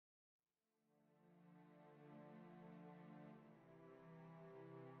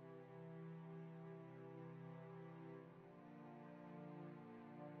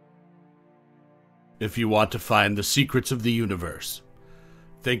If you want to find the secrets of the universe,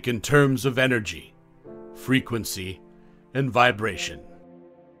 think in terms of energy, frequency, and vibration.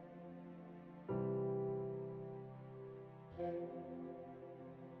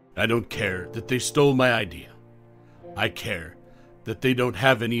 I don't care that they stole my idea. I care that they don't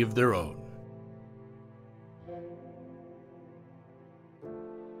have any of their own.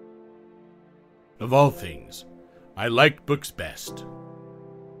 Of all things, I like books best.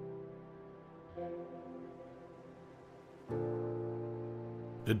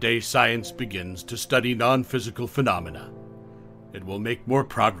 The day science begins to study non-physical phenomena, it will make more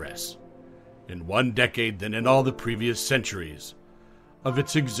progress in 1 decade than in all the previous centuries of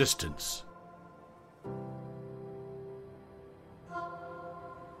its existence.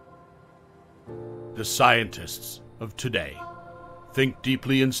 The scientists of today think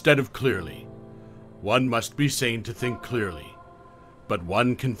deeply instead of clearly. One must be sane to think clearly, but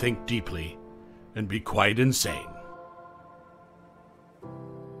one can think deeply and be quite insane.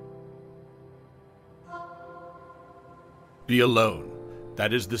 Be alone.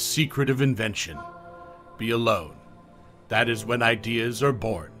 That is the secret of invention. Be alone. That is when ideas are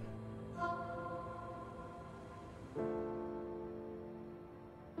born.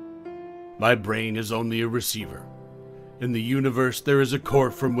 My brain is only a receiver. In the universe, there is a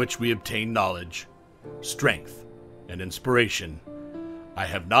core from which we obtain knowledge, strength, and inspiration. I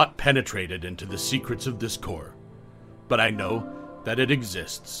have not penetrated into the secrets of this core, but I know that it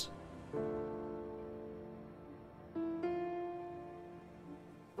exists.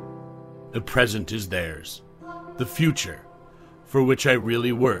 The present is theirs. The future, for which I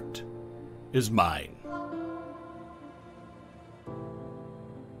really worked, is mine.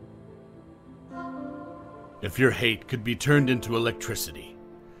 If your hate could be turned into electricity,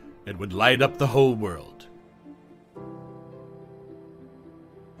 it would light up the whole world.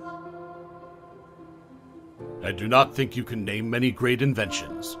 I do not think you can name many great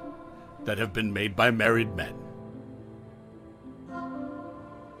inventions that have been made by married men.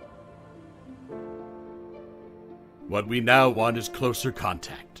 What we now want is closer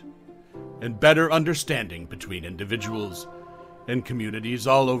contact and better understanding between individuals and communities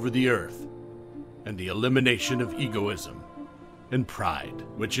all over the earth, and the elimination of egoism and pride,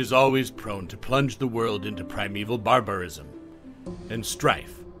 which is always prone to plunge the world into primeval barbarism and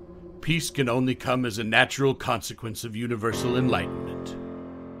strife. Peace can only come as a natural consequence of universal enlightenment.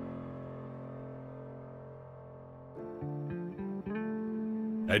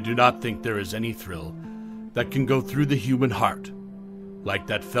 I do not think there is any thrill that can go through the human heart like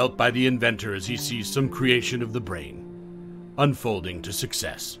that felt by the inventor as he sees some creation of the brain unfolding to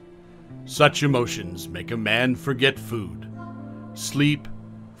success. Such emotions make a man forget food, sleep,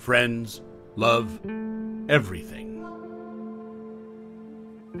 friends, love, everything.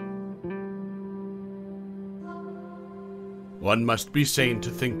 One must be sane to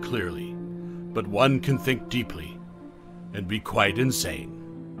think clearly, but one can think deeply and be quite insane.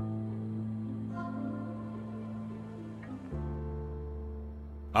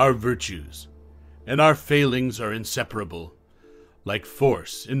 Our virtues and our failings are inseparable. Like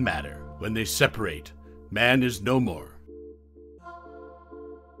force and matter, when they separate, man is no more.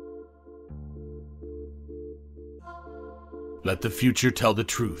 Let the future tell the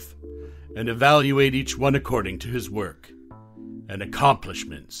truth, and evaluate each one according to his work and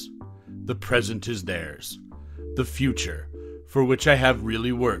accomplishments. The present is theirs. The future, for which I have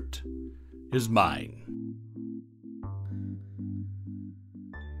really worked, is mine.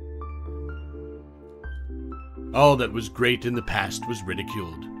 All that was great in the past was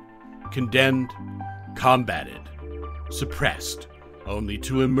ridiculed, condemned, combated, suppressed, only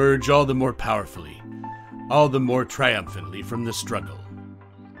to emerge all the more powerfully, all the more triumphantly from the struggle.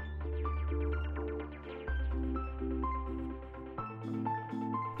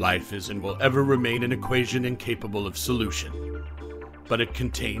 Life is and will ever remain an equation incapable of solution, but it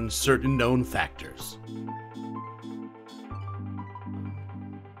contains certain known factors.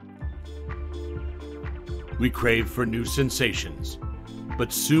 We crave for new sensations,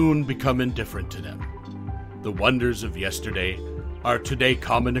 but soon become indifferent to them. The wonders of yesterday are today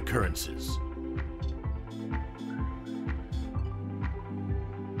common occurrences.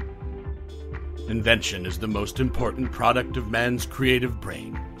 Invention is the most important product of man's creative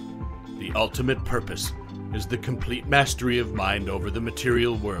brain. The ultimate purpose is the complete mastery of mind over the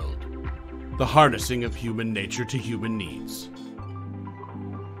material world, the harnessing of human nature to human needs.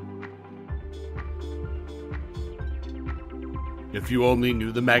 If you only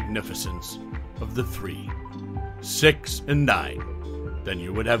knew the magnificence of the 3, 6, and 9, then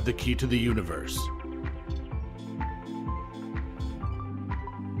you would have the key to the universe.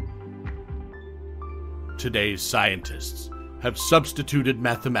 today's scientists have substituted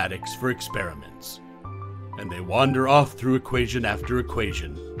mathematics for experiments, and they wander off through equation after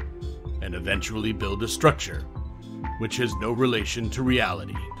equation, and eventually build a structure which has no relation to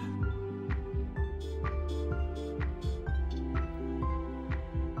reality.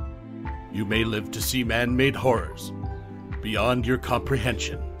 You may live to see man-made horrors beyond your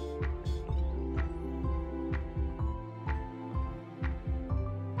comprehension.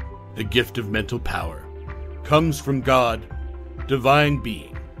 The gift of mental power comes from God, divine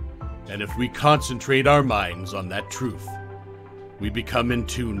being, and if we concentrate our minds on that truth, we become in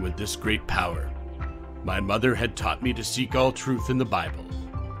tune with this great power. My mother had taught me to seek all truth in the Bible.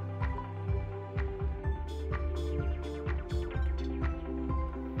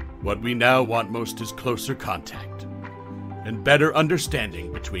 What we now want most is closer contact and better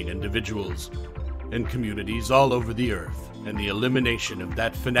understanding between individuals and communities all over the earth, and the elimination of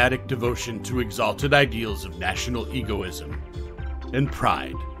that fanatic devotion to exalted ideals of national egoism and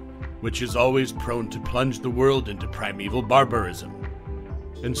pride, which is always prone to plunge the world into primeval barbarism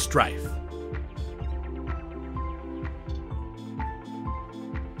and strife.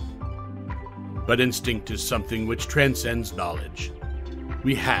 But instinct is something which transcends knowledge.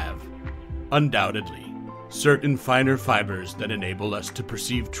 We have, undoubtedly, certain finer fibers that enable us to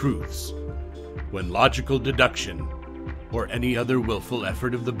perceive truths when logical deduction or any other willful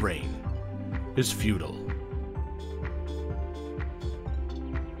effort of the brain is futile.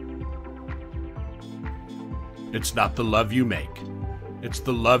 It's not the love you make, it's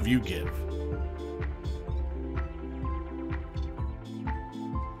the love you give.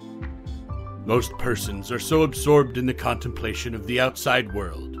 Most persons are so absorbed in the contemplation of the outside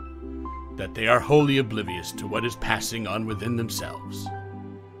world that they are wholly oblivious to what is passing on within themselves.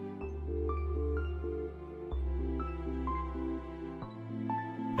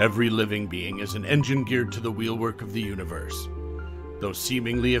 Every living being is an engine geared to the wheelwork of the universe, though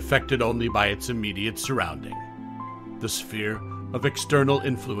seemingly affected only by its immediate surrounding. The sphere of external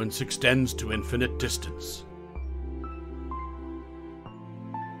influence extends to infinite distance.